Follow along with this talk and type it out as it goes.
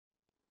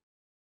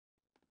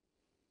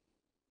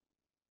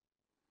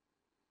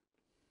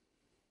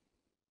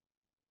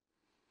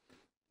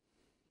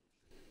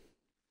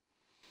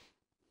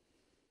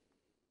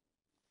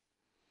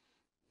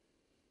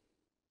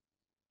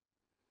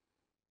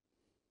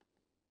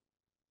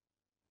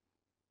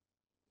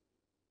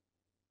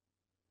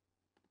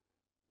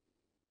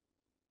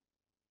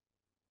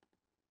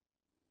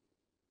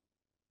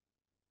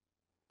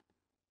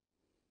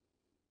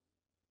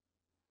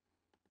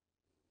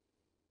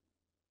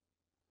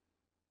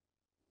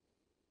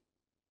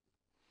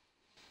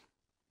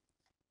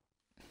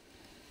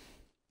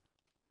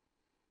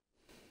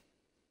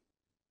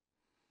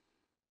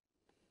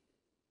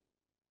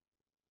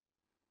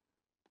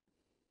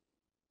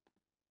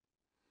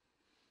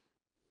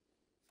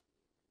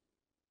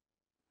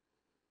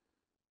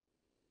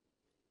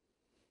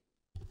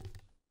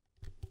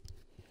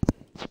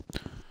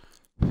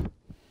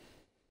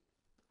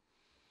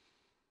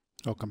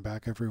Welcome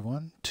back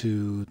everyone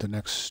to the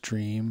next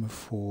stream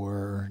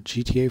for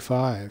GTA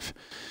 5.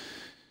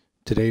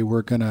 Today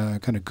we're gonna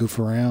kind of goof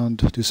around,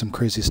 do some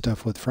crazy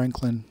stuff with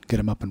Franklin, get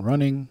him up and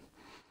running,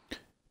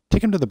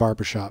 take him to the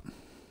barbershop,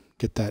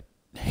 get that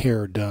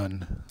hair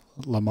done.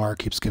 Lamar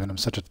keeps giving him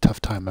such a tough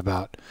time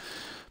about.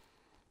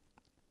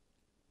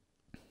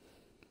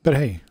 But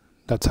hey,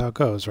 that's how it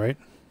goes, right?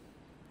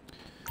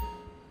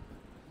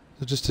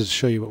 So just to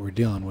show you what we're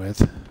dealing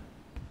with.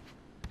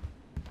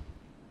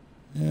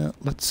 Yeah,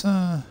 let's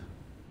we're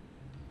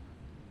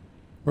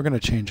gonna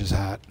change his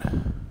hat.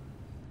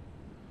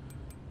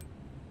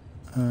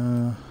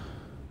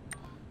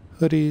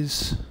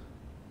 Hoodies.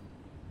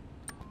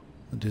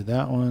 We'll do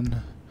that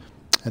one.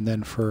 And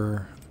then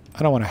for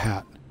I don't want a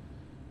hat.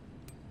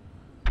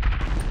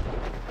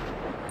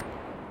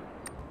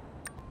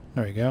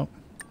 There we go.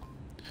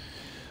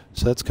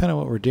 So that's kind of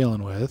what we're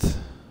dealing with.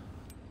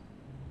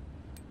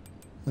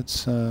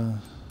 Let's do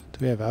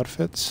we have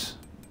outfits?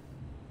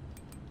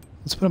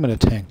 Let's put him in a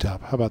tank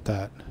top. How about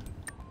that?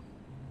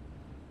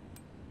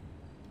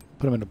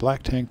 Put him in a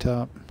black tank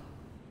top.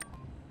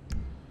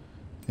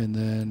 And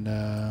then,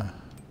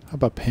 how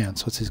about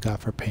pants? What's he's got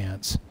for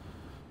pants?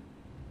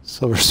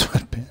 Silver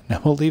sweatpants.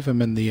 No, we'll leave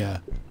him in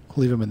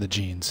the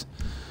jeans.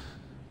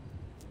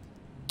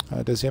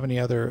 Does he have any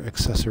other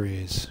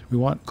accessories? We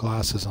want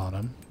glasses on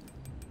him.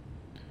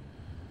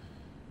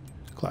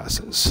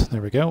 Glasses.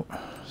 There we go.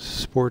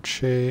 Sport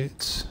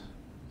shades.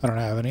 I don't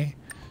have any.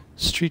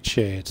 Street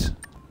shades.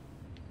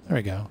 There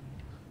we go.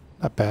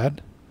 Not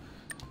bad.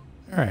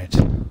 Alright.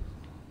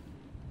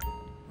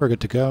 We're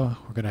good to go.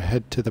 We're going to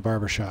head to the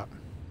barbershop.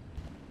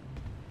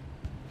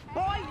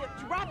 Boy,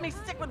 you drive me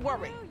sick with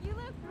worry. You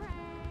look great.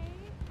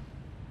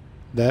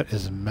 That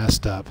is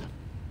messed up.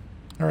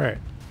 Alright.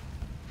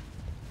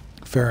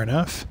 Fair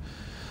enough.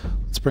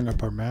 Let's bring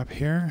up our map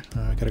here.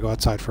 I gotta go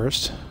outside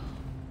first.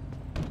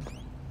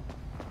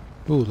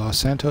 Ooh, Los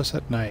Santos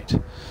at night.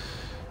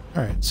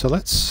 Alright, so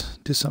let's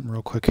do something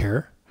real quick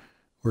here.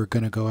 We're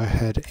going to go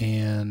ahead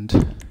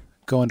and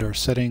go into our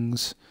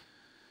settings,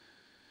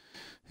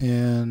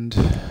 and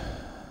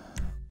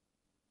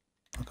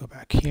I'll go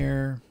back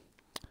here,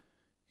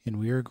 and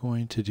we are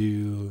going to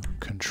do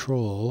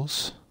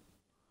controls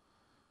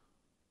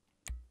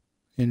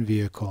in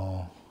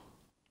vehicle.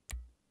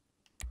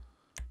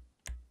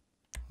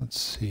 Let's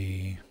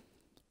see.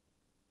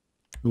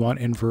 We want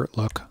invert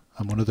look.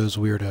 I'm one of those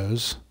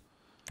weirdos.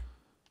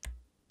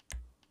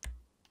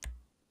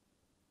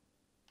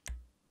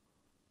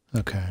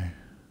 Okay.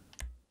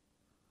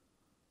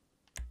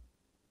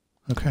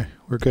 Okay,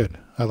 we're good.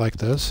 I like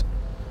this.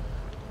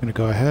 I'm going to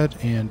go ahead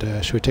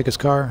and, should we take his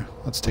car?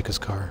 Let's take his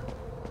car.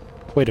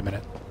 Wait a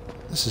minute.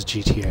 This is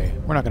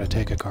GTA. We're not going to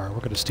take a car. We're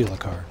going to steal a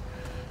car.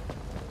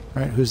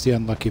 Alright, who's the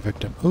unlucky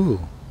victim? Ooh.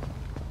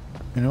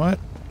 You know what?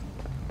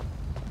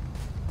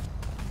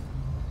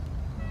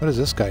 What is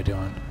this guy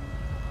doing?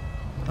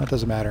 That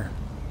doesn't matter.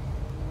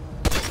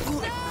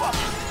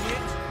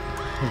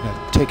 We're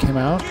going to take him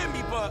out.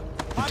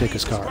 Take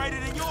his car.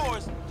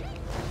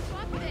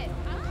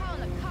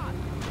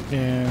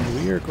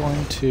 And we are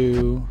going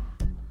to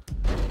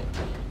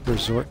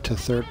resort to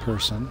third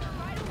person,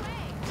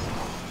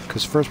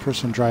 because first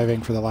person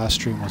driving for the last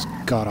stream was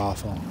god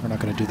awful. We're not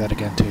going to do that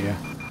again to you.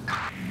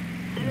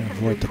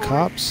 Avoid the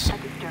cops.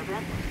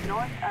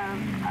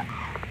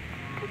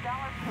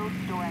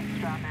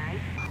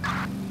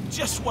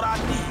 Just what I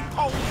need.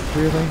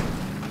 Really?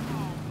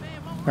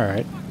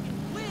 Alright.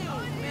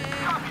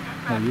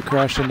 Oh, you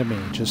crashed into me,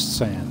 just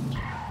saying.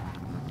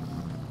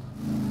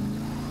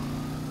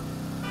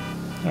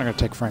 I'm not going to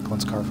take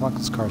Franklin's car.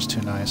 Franklin's car is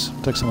too nice.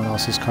 I'll take someone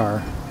else's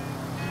car.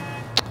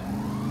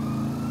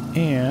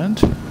 And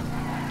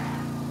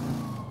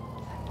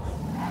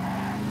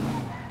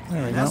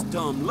there we go. That's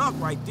dumb luck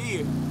right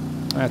there.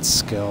 That's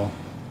skill,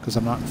 because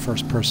I'm not in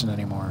first person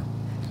anymore.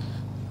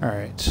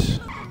 Alright.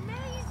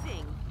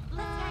 Amazing.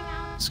 Let's hang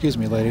out. Excuse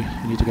me, lady.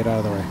 You need to get out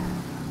of the way.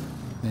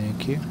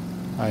 Thank you.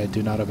 I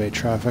do not obey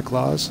traffic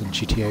laws in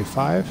GTA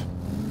 5.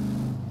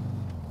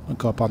 I'll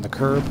go up on the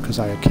curb because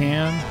I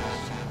can.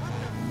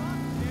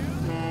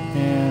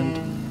 And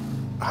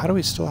how do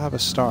we still have a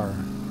star?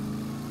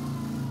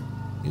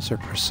 These are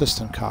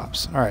persistent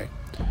cops. Alright.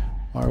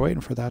 While we're waiting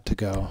for that to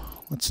go,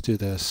 let's do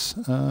this.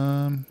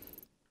 To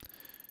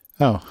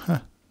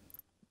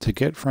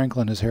get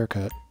Franklin his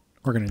haircut,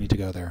 we're going to need to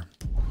go there.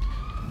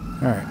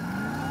 Alright.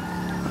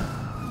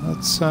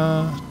 Let's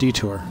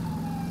detour.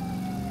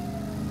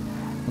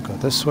 We'll go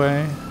this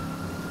way.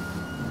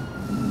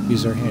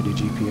 Use our handy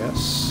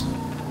GPS.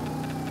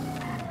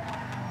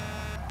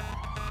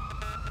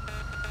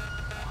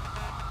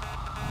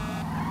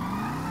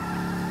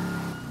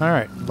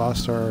 Alright,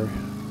 lost our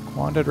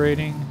Quandid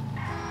rating.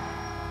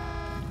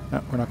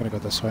 No, we're not going to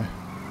go this way.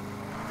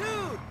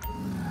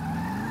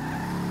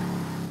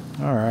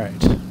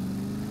 Alright.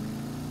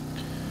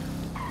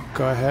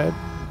 Go ahead.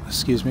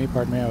 Excuse me,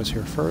 pardon me, I was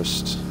here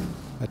first.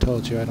 I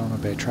told you I don't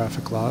obey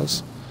traffic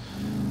laws.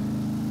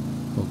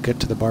 We'll get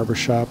to the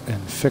barbershop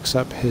and fix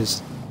up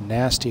his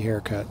nasty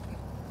haircut.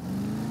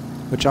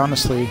 Which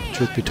honestly,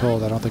 truth be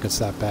told, I don't think it's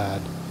that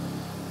bad.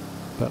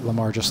 But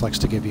Lamar just likes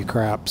to give you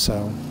crap,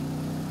 so...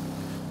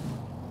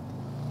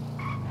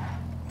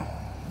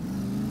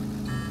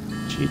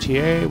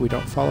 GTA, we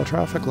don't follow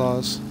traffic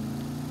laws.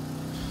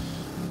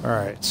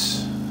 Alright.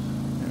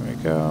 There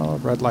we go.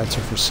 Red lights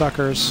are for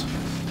suckers.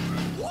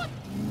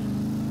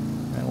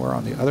 And we're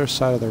on the other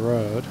side of the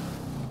road.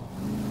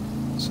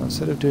 So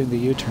instead of doing the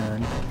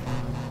U-turn...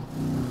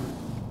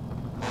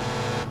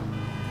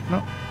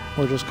 No,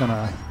 we're just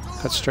gonna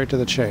cut straight to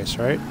the chase,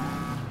 right?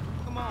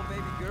 Come on,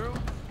 baby girl.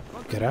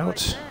 Get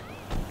out.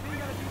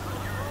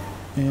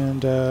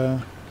 And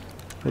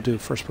we'll do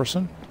first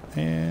person.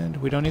 And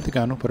we don't need the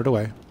gun, we'll put it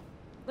away.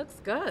 Looks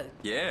good.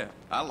 Yeah,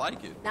 I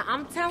like it. Now,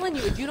 I'm telling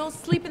you, if you don't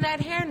sleep in that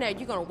hairnet,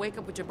 you're gonna wake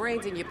up with your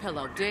brains in your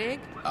pillow.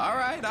 Dig? All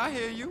right, I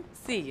hear you.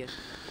 See ya.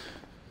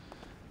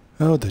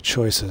 Oh, the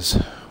choices.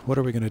 What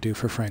are we going to do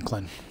for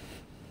Franklin?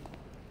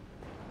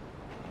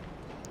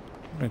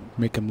 I'm going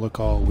to make him look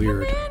all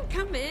weird.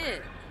 Come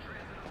in.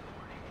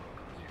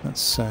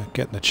 Let's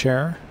get in the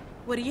chair.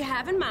 What do you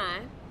have in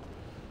mind?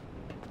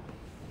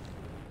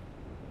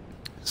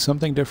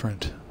 Something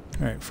different.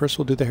 Alright, first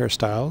we'll do the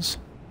hairstyles.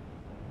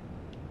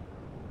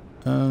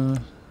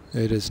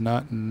 It is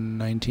not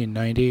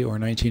 1990 or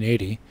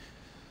 1980.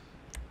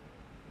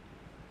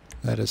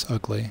 That is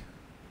ugly.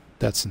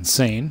 That's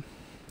insane.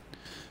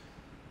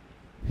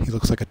 He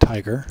looks like a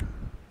tiger.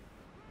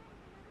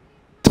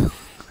 I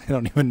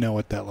don't even know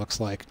what that looks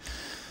like.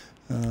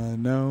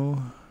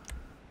 No.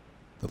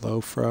 The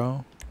low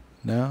fro.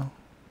 No.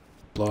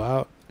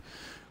 Blowout.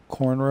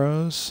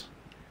 Cornrows.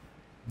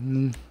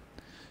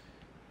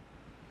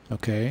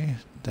 Okay,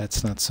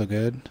 that's not so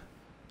good.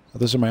 Well,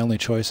 those are my only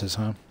choices,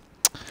 huh?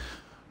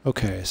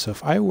 Okay, so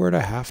if I were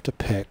to have to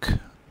pick,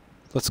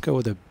 let's go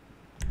with a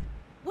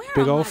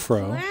big old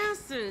fro.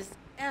 Glasses?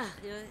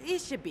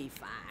 It should be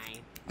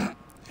fine.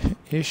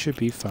 It should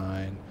be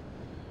fine.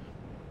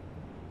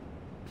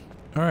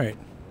 Alright.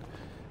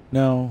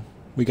 Now,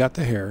 we got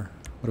the hair.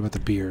 What about the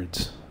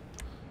beards?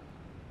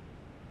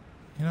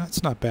 You know,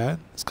 it's not bad.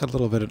 It's got a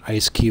little bit of an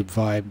Ice Cube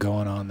vibe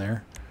going on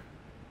there.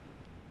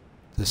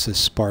 This is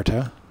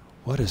Sparta.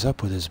 What is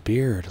up with his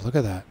beard? Look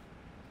at that.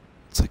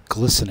 It's like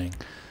glistening.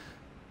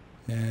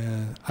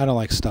 And I don't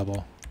like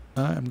stubble.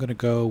 I'm going to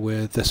go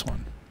with this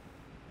one.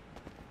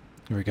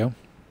 Here we go.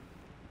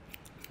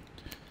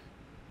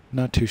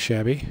 Not too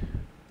shabby.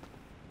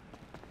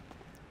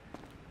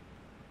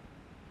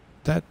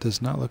 That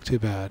does not look too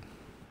bad.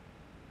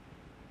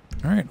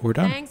 Alright, we're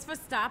done. Thanks for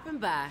stopping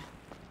by.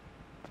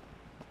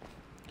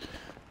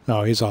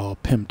 Oh, he's all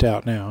pimped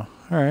out now.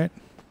 Alright.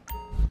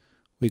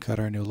 We got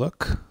our new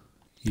look.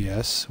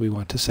 Yes, we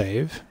want to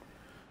save.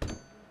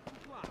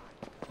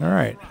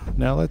 Alright,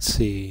 now let's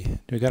see.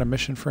 Do we got a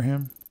mission for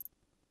him?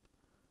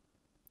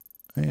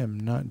 I am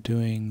not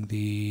doing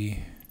the...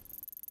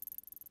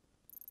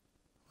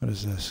 What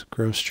is this?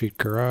 Grove Street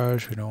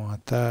Garage. We don't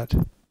want that.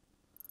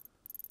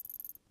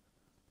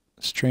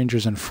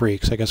 Strangers and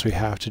Freaks. I guess we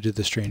have to do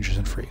the Strangers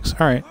and Freaks.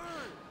 Alright.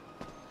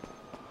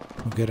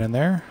 We'll get in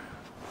there.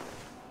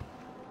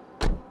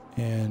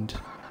 And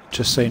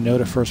just say no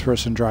to first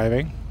person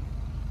driving.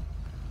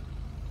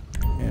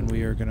 And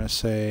we are going to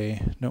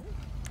say nope.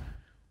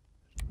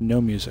 No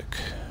music.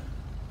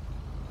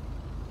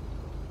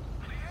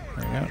 There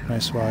we go.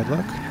 Nice wide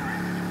look.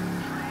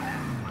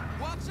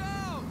 Watch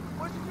out!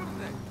 What'd you do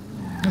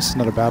today? This is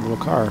not a bad little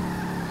car.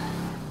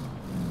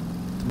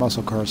 The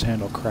muscle cars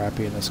handle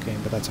crappy in this game,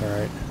 but that's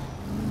alright.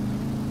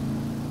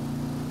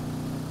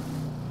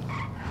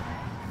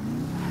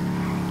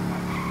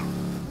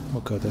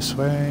 We'll go this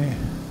way.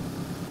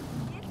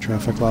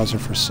 Traffic laws are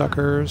for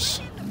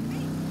suckers.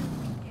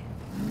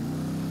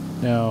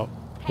 Now,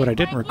 what I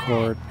didn't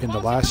record in the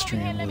last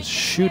stream was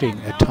shooting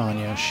at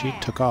Tanya. She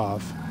took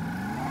off.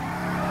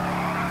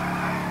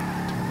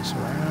 Turn this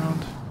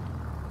around.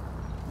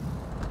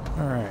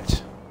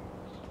 Alright.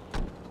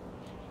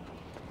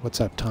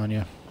 What's up,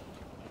 Tanya?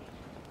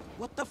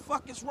 What the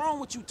fuck is wrong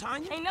with you,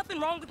 Tanya? Ain't nothing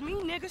wrong with me,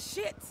 nigga.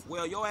 Shit.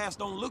 Well, your ass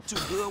don't look too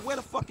good. Where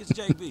the fuck is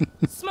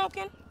JB?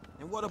 Smoking.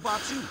 And what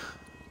about you?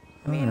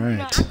 You know, I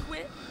Alright.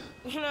 quit.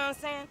 You know what I'm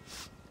saying?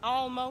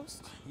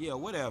 Almost. Yeah,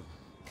 whatever.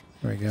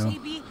 There we go.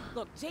 JB,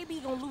 look,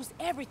 JB gonna lose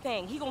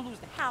everything. He gonna lose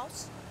the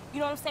house. You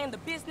know what I'm saying? The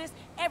business,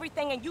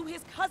 everything. And you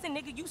his cousin,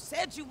 nigga. You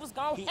said you was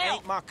gonna He help.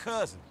 ain't my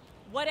cousin.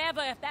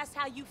 Whatever, if that's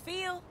how you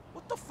feel.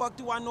 What the fuck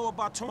do I know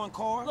about towing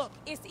cars? Look,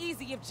 it's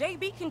easy. If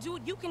JB can do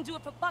it, you can do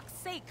it for fuck's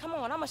sake. Come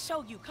on, I'ma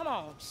show you. Come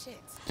on. Shit.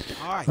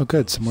 All right. Oh,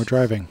 good. Some more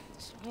driving.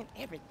 Win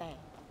everything.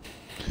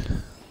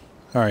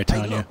 Alright, Hey,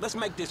 Tanya. look, let's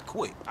make this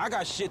quick. I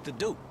got shit to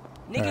do.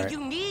 Nigga, Alright.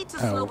 you need to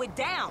Oh. slow it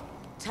down.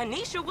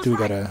 Tanisha was Do we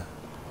right. gotta...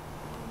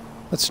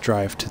 Let's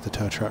drive to the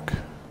tow truck.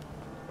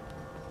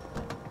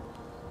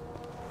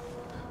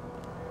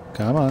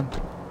 Come on.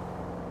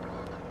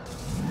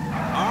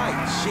 All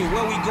right, shit,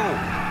 where we going?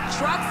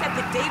 Trucks at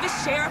the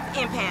Davis Sheriff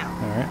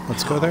Impound. Alright,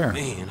 let's go there.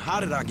 Man, how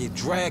did I get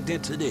dragged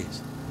into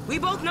this? We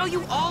both know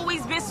you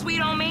always been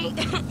sweet on me.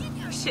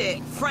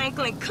 Shit,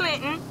 Franklin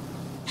Clinton.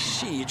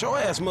 Shit, your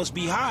ass must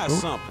be high or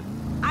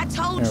something. I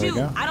told There we you,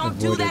 go. I don't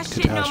do Avoided that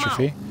shit no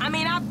catastrophe. more. I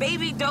mean, I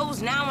baby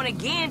those now and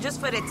again just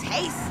for the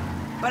taste.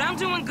 But I'm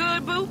doing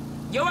good, boo.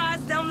 Your eyes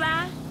don't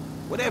lie.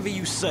 Whatever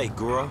you say,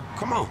 girl.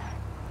 Come on.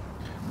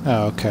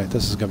 Oh, okay.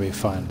 This is gonna be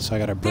fun. So I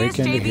gotta break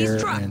There's into JB's here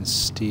truck. and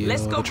steal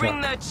Let's go the bring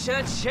truck. the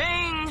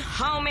cha-ching,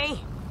 homie.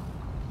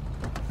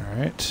 All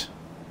right.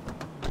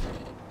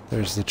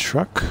 There's the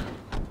truck.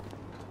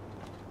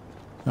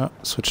 Oh,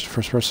 switch to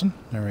first person.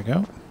 There we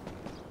go.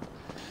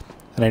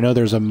 And I know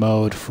there's a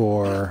mode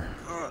for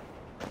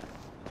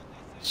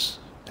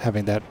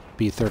having that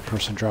be third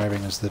person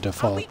driving as the Are we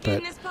default,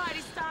 getting but this party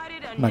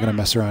started or I'm not gonna not?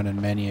 mess around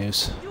in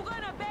menus. You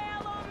gonna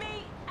bail on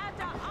me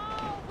after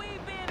all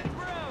we've been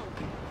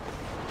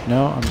through?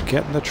 No, I'm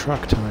getting the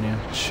truck, Tanya.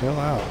 Chill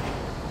out.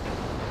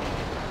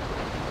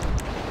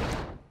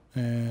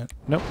 And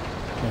nope,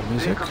 no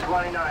music. Vehicle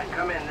 29,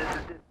 come in. This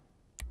is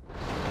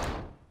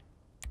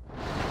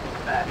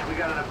dispatch. We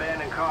got an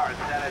abandoned car at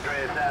San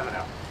Andreas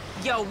Avenue.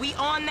 Yo, we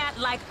on that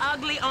like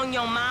ugly on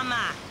your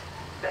mama.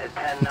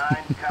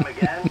 10-9, come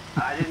again?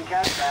 I didn't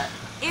catch that.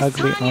 It's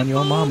Ugly Tanya, on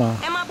your fool, mama.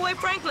 and my boy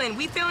Franklin.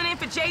 We filling in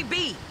for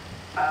JB.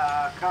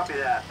 Copy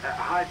that.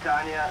 Hi,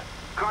 Tanya.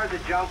 Car's a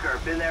junker.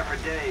 Been there for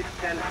days.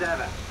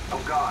 10-7.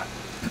 I'm gone.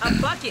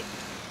 A bucket.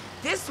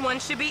 This one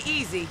should be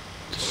easy.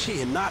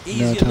 Shit, not No,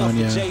 easy enough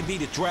Tanya. for JB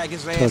to drag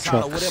his Tow ass out of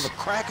trucks, whatever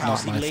crack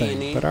house not he my laying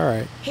thing, in. but all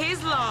right.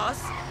 His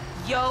loss,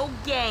 yo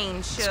gain,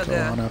 Let's go sugar.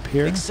 on up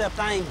here. Except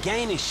I ain't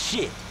gaining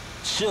shit,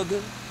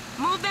 sugar.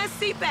 Move that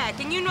seat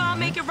back, and you know I'll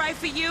make it right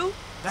for you.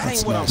 That That's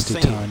ain't what nasty,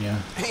 I'm saying. Tanya.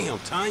 Damn,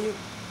 Tanya.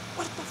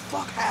 What the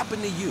fuck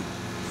happened to you?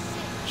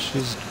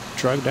 She's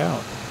drugged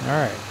out. All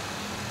right.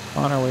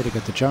 On our way to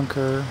get the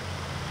junker,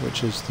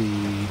 which is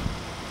the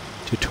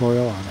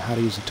tutorial on how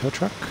to use a tow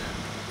truck.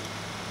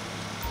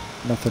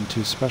 Nothing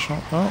too special.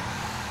 Oh,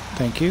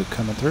 thank you.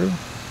 Coming through.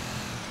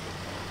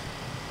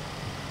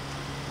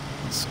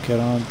 Let's get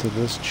on to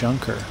this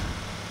junker.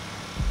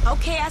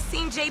 Okay, I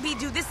seen JB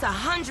do this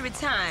 100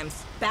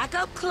 times. Back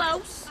up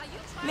close.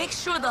 Make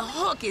sure the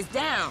hook is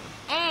down.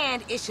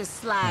 And it should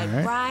slide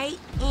All right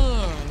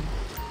in.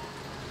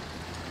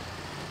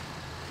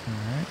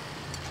 Alright.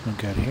 We'll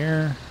get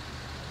here.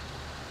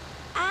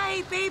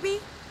 Aight, baby.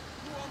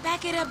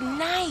 Back it up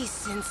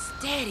nice and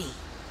steady.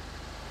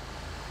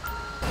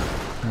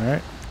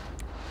 Alright.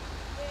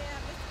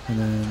 And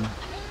then...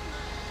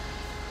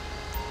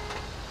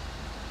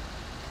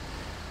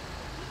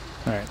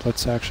 Alright,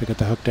 let's actually get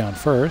the hook down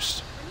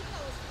first.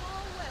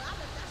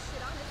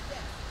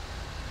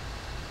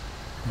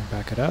 And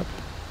back it up.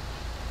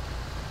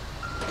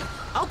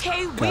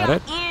 Okay, we Got are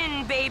it.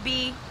 in,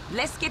 baby.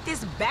 Let's get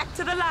this back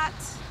to the lot.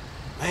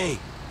 Hey,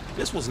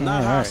 this was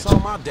not how I Alright. saw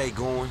my day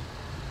going.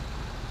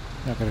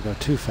 Not gonna go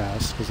too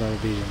fast, because that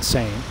would be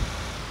insane.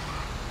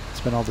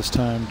 Spend all this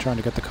time trying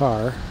to get the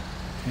car,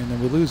 and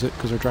then we lose it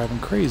because we're driving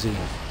crazy.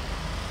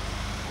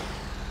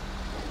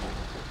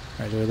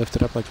 Alright, do we lift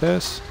it up like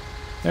this?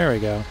 There we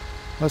go.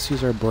 Let's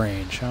use our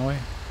brain, shall we?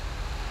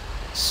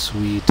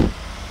 Sweet.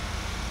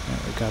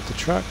 Alright, we got the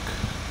truck,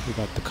 we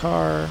got the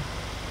car,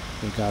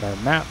 we got our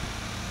map.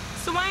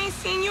 So I ain't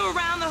seen you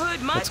around the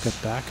hood much. Let's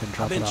get back and I've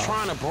drop been it off.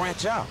 trying to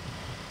branch out.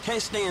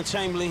 Can't stay in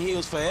Chamberlain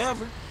Hills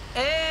forever.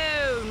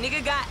 Oh,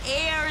 nigga got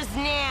airs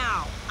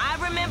now. I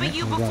remember Alright,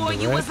 you we'll run before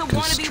the you red, was a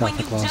 'cause wannabe when you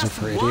traffic laws are just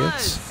for idiots.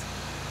 was.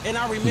 And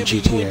I remember you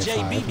GTA and 5,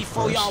 JB of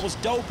before course. y'all was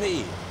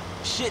dopehead.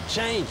 Shit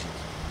changes.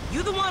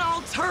 You the one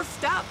all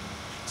turfed up.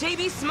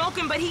 JB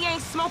smoking, but he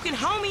ain't smoking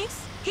homies.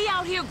 He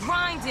out here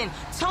grinding,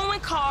 towing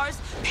cars,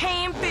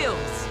 paying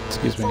bills.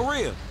 Excuse me. For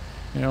real.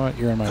 You know what?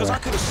 You're in my Because I way.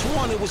 could have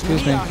sworn it was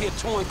Excuse me me. out here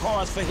towing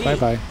cars for him.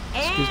 Bye-bye.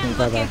 And Excuse me, looking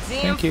bye-bye. damn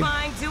Thank you.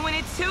 fine doing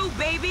it too,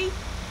 baby.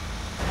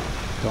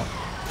 Don't.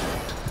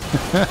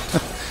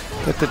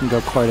 That didn't go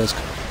quite as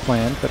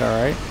planned, but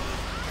alright.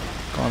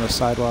 Go on the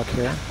sidewalk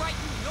here.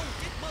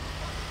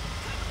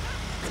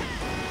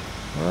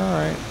 We're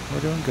alright. We're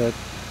doing good.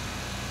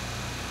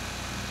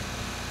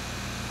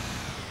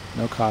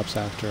 No cops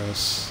after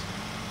us.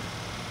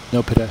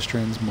 No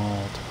pedestrians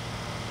mauled.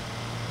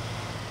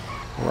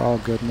 We're all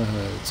good in the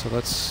hood, so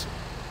let's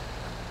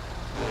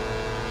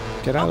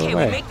get out of Okay, the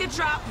we way. make the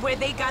drop where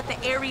they got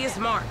the areas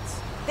marked.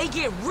 They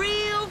get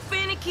real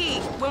finicky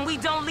when we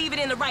don't leave it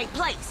in the right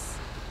place.